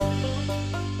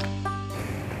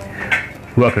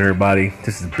Welcome, everybody.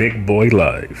 This is Big Boy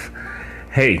Live.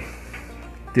 Hey,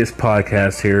 this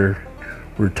podcast here,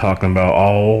 we're talking about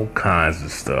all kinds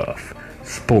of stuff.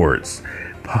 Sports,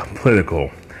 political,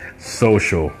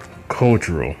 social,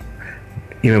 cultural,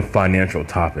 even financial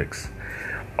topics.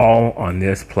 All on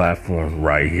this platform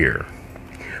right here.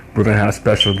 We're going to have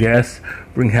special guests.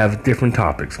 We're going to have different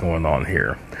topics going on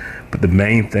here. But the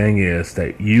main thing is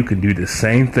that you can do the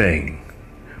same thing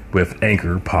with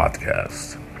Anchor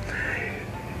Podcast.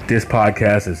 This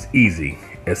podcast is easy.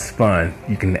 It's fun.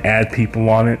 You can add people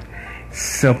on it.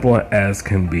 Simple as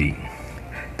can be.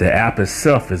 The app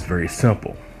itself is very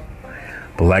simple.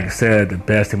 But like I said, the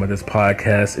best thing about this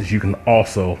podcast is you can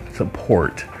also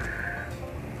support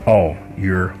all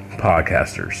your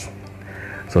podcasters.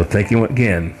 So thank you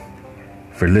again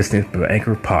for listening to the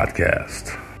Anchor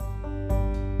Podcast.